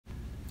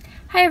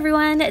Hi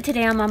everyone,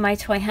 today I'm on my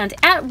toy hunt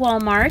at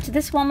Walmart.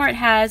 This Walmart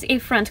has a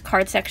front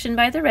card section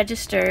by the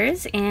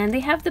registers, and they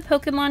have the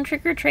Pokemon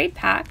Trick or Trade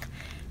pack.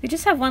 We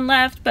just have one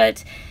left,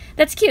 but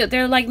that's cute.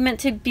 They're like meant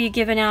to be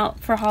given out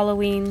for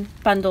Halloween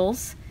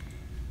bundles.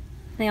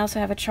 They also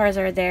have a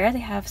Charizard there. They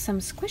have some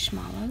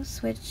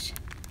Squishmallows, which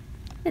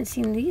I haven't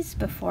seen these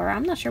before.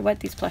 I'm not sure what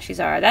these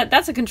plushies are.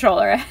 That's a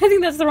controller. I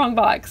think that's the wrong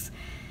box.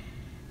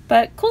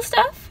 But cool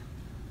stuff.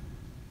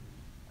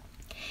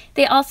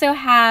 They also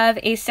have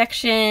a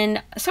section,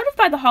 sort of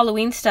by the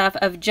Halloween stuff,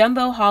 of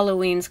jumbo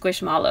Halloween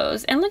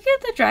Squishmallows. And look at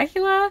the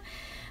Dracula.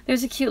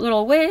 There's a cute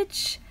little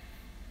witch,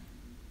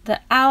 the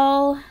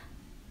owl,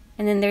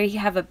 and then there you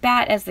have a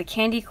bat as the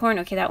candy corn.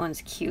 Okay, that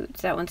one's cute.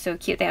 That one's so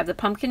cute. They have the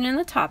pumpkin and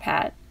the top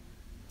hat.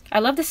 I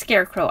love the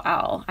scarecrow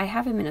owl. I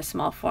have him in a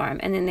small form.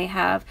 And then they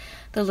have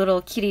the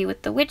little kitty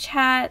with the witch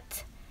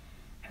hat.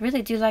 I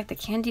really do like the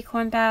candy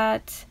corn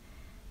bat.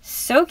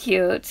 So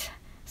cute.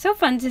 So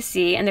fun to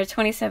see, and they're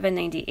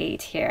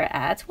 $27.98 here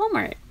at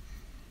Walmart.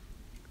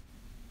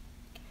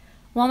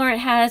 Walmart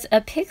has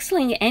a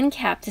Pixling end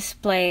cap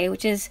display,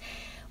 which is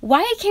why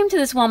I came to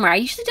this Walmart. I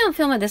usually don't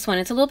film at this one.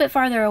 It's a little bit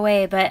farther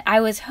away, but I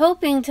was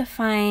hoping to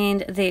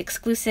find the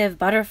exclusive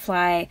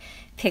butterfly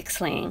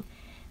Pixling.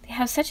 They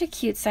have such a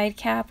cute side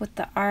cap with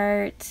the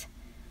art.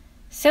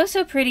 So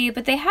pretty,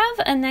 but they have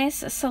a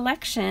nice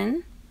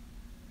selection.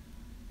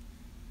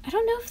 I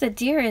don't know if the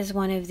deer is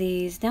one of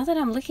these. Now that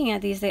I'm looking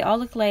at these, they all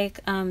look like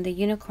the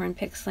unicorn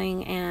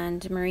Pixling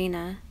and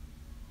Marina.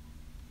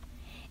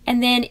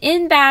 And then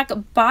in back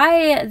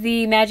by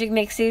the Magic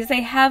Mixies,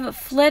 they have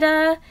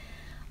Flita.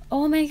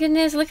 Oh my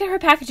goodness, look at her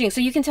packaging.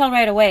 So you can tell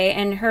right away,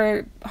 and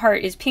her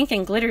heart is pink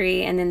and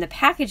glittery, and then the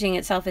packaging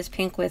itself is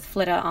pink with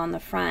Flita on the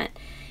front.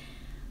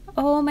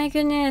 Oh my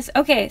goodness.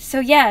 Okay, so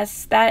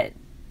yes, that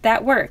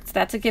worked.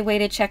 That's a good way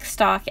to check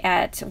stock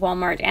at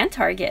Walmart and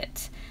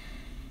Target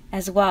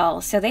as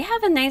well. So they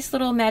have a nice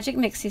little Magic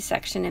Mixie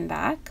section in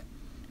back.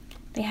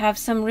 They have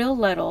some real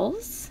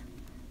littles,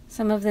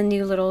 some of the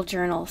new little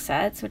journal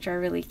sets, which are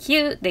really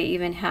cute. They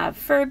even have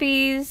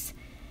Furbies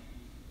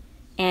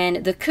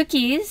and the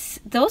Cookeez.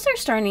 Those are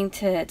starting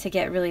to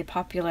get really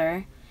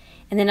popular.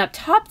 And then up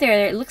top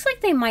there, it looks like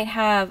they might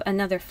have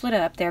another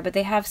Flita up there, but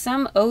they have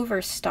some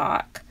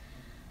overstock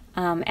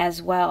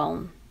as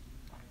well.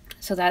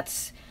 So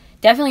that's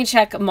definitely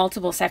check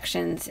multiple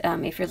sections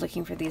if you're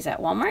looking for these at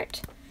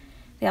Walmart.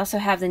 They also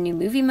have the new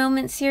Movie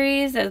Moment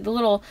series, the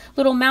little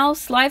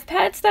mouse live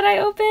pets that I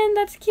opened.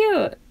 That's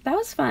cute. That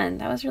was fun.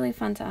 That was really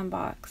fun to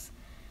unbox.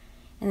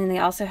 And then they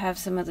also have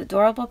some of the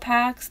adorable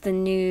packs, the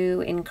new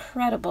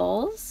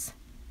Incredibles,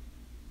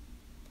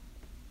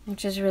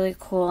 which is really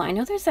cool. I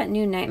know there's that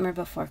new Nightmare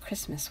Before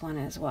Christmas one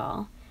as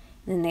well.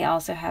 And then they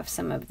also have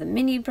some of the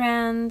mini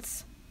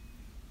brands,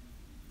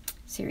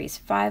 Series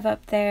 5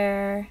 up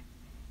there.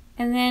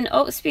 And then,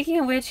 oh, speaking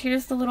of which,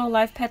 here's the little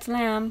Live Pets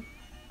lamb.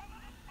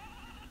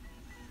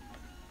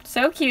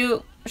 So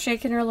cute,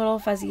 shaking her little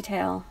fuzzy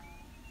tail.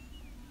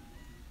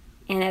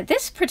 And at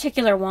this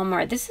particular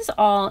Walmart, this is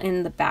all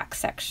in the back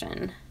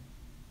section.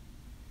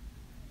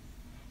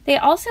 They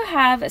also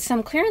have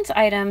some clearance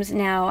items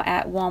now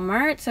at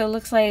Walmart. So it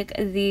looks like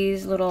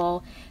these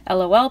little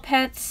LOL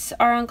pets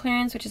are on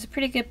clearance, which is a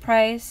pretty good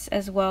price,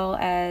 as well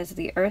as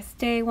the Earth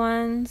Day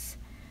ones.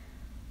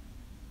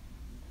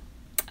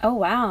 Oh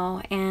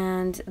wow,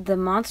 and the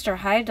Monster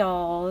High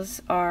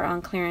dolls are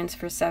on clearance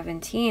for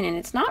 $17, and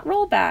it's not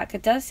rollback.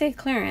 It does say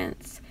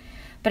clearance.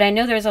 But I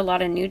know there's a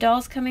lot of new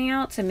dolls coming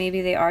out, so maybe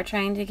they are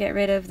trying to get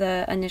rid of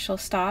the initial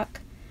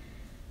stock.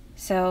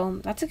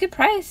 So that's a good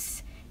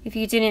price if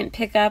you didn't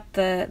pick up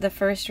the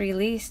first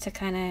release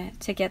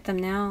to get them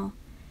now.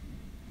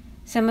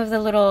 Some of the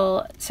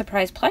little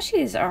surprise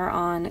plushies are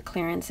on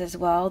clearance as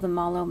well, the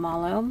Malo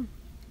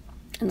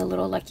and the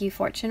little Lucky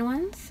Fortune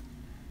ones.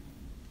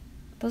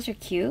 Those are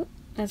cute,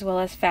 as well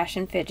as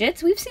fashion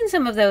fidgets. We've seen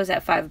some of those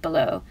at Five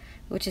Below,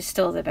 which is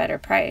still the better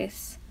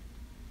price.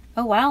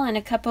 Oh wow, and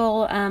a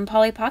couple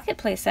Polly Pocket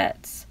play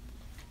sets.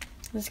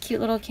 This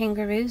cute little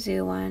kangaroo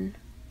zoo one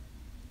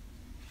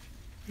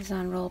is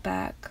on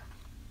rollback.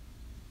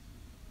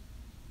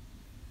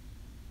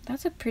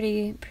 That's a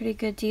pretty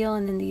good deal.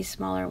 And then these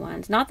smaller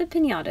ones, not the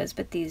piñatas,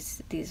 but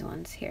these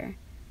ones here.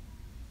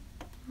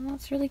 Well,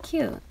 that's really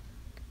cute.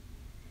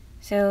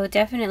 So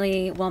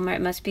definitely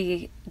Walmart must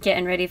be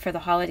getting ready for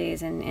the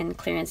holidays and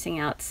clearancing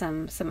out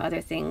some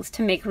other things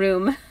to make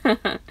room.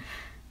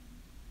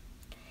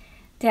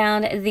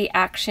 Down the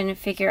action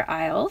figure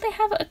aisle, they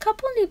have a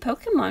couple new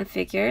Pokemon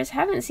figures.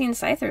 Haven't seen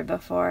Scyther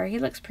before. He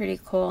looks pretty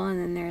cool.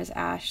 And then there's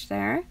Ash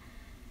there.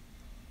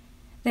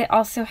 They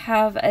also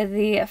have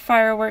the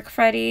Firework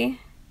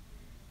Freddy,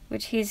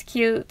 which he's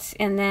cute.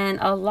 And then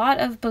a lot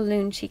of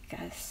Balloon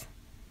Chicas,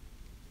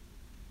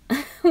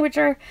 which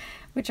are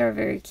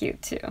very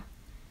cute too.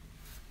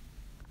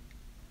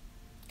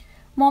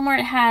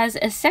 Walmart has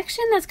a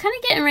section that's kind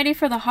of getting ready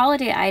for the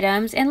holiday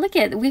items. And look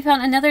at, we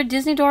found another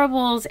Disney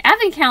Doorables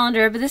advent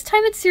calendar, but this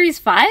time it's Series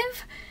 5?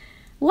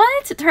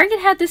 What? Target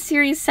had the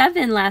Series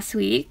 7 last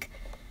week.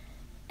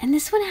 And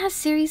this one has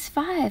Series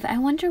 5. I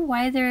wonder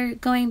why they're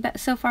going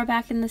so far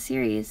back in the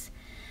series.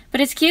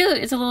 But it's cute.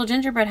 It's a little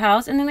gingerbread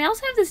house. And then we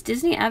also have this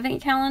Disney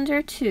Advent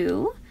Calendar,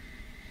 too.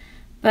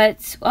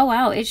 But, oh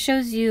wow, it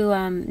shows you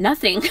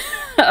nothing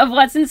of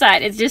what's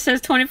inside. It just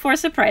says 24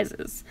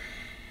 surprises.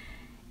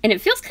 And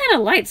it feels kind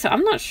of light, so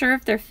I'm not sure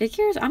if they're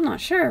figures. I'm not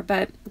sure,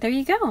 but there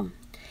you go.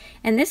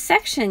 And this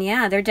section,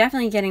 yeah, they're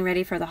definitely getting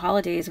ready for the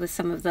holidays with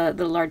some of the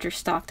larger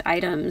stocked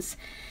items.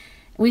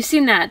 We've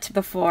seen that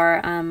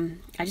before.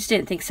 I just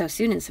didn't think so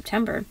soon in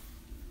September.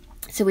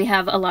 So we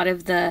have a lot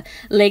of the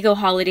Lego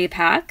holiday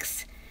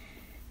packs.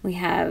 We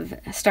have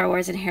Star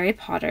Wars and Harry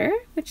Potter,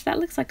 which that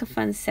looks like a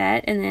fun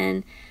set. And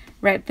then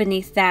right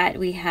beneath that,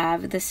 we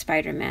have the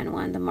Spider-Man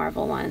one, the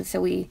Marvel one.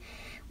 So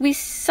we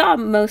saw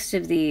most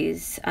of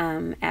these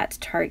at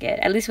Target,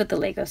 at least with the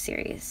Lego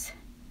series.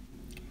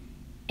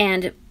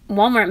 And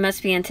Walmart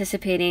must be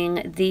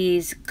anticipating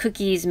these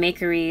Cookeez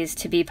makeries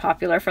to be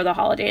popular for the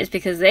holidays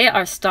because they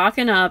are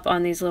stocking up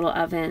on these little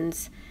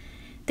ovens.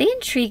 They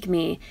intrigue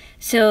me.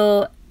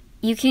 So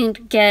you can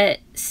get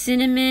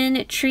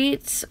cinnamon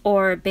treats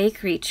or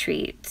bakery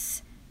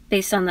treats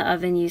based on the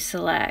oven you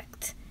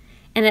select.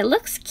 And it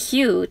looks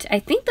cute. I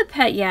think the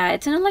pet, yeah,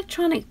 it's an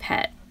electronic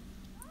pet,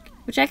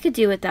 which I could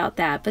do without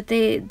that. But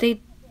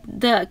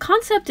the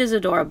concept is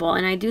adorable,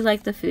 and I do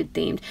like the food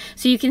themed.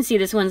 So you can see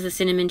this one's the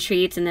cinnamon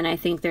treats, and then I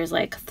think there's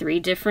like 3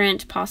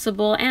 different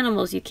possible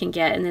animals you can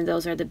get, and then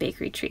those are the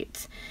bakery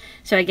treats.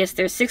 So I guess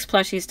there's 6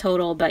 plushies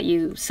total, but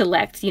you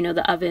select, you know,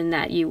 the oven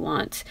that you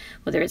want,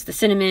 whether it's the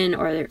cinnamon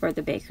or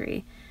the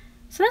bakery.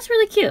 So that's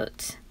really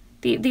cute.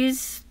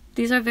 These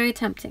are very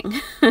tempting.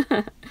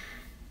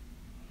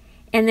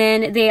 And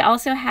then they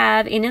also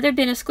have another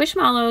bin of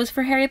Squishmallows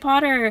for Harry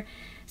Potter.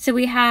 So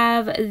we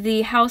have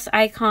the house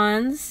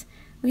icons.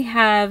 We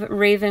have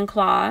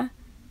Ravenclaw,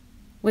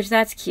 which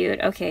that's cute.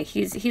 Okay,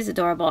 he's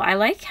adorable. I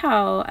like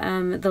how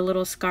the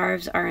little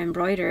scarves are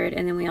embroidered.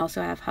 And then we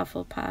also have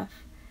Hufflepuff.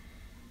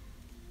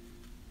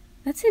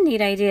 That's a neat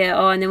idea.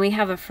 Oh, and then we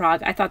have a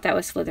frog. I thought that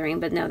was Slytherin,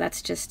 but no,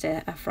 that's just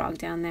a frog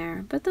down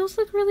there. But those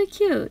look really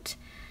cute.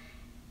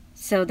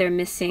 So they're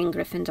missing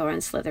Gryffindor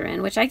and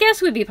Slytherin, which I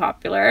guess would be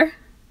popular.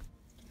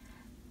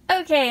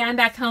 Okay, I'm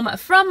back home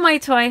from my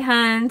toy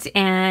hunt,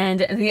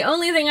 and the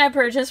only thing I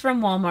purchased from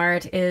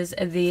Walmart is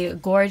the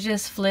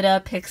gorgeous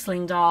Flita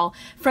Pixling doll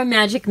from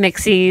Magic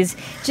Mixies.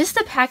 Just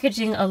the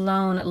packaging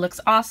alone looks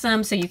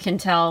awesome, so you can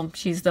tell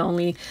she's the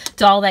only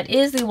doll that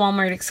is the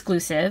Walmart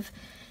exclusive,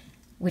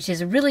 which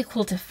is really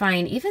cool to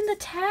find. Even the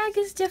tag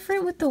is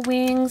different with the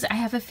wings. I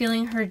have a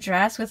feeling her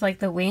dress with like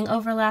the wing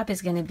overlap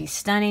is going to be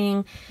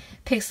stunning.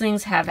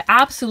 Pixlings have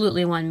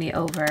absolutely won me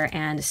over,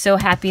 and so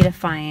happy to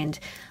find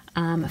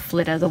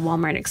Flita, the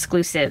Walmart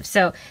exclusive.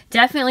 So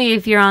definitely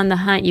if you're on the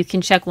hunt, you can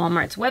check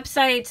Walmart's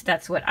website.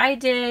 That's what I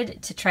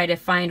did to try to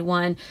find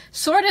one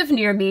sort of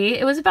near me.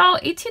 It was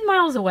about 18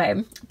 miles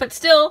away, but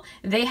still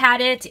they had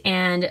it,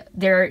 and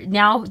they're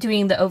now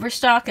doing the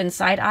overstock and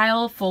side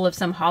aisle full of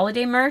some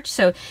holiday merch.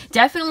 So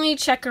definitely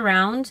check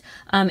around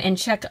and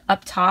check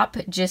up top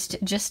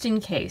just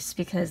in case,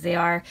 because they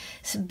are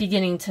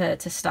beginning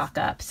to stock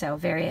up. So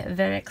very,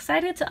 very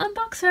excited to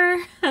unbox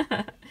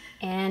her.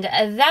 And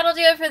that'll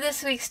do it for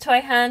this week's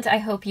toy hunt. I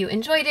hope you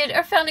enjoyed it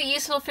or found it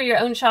useful for your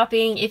own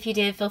shopping. If you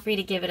did, feel free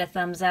to give it a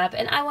thumbs up.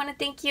 And I want to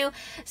thank you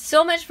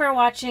so much for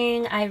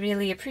watching. I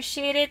really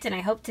appreciate it, and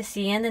I hope to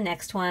see you in the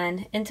next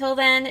one. Until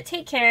then,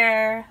 take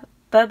care.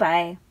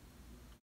 Bye-bye.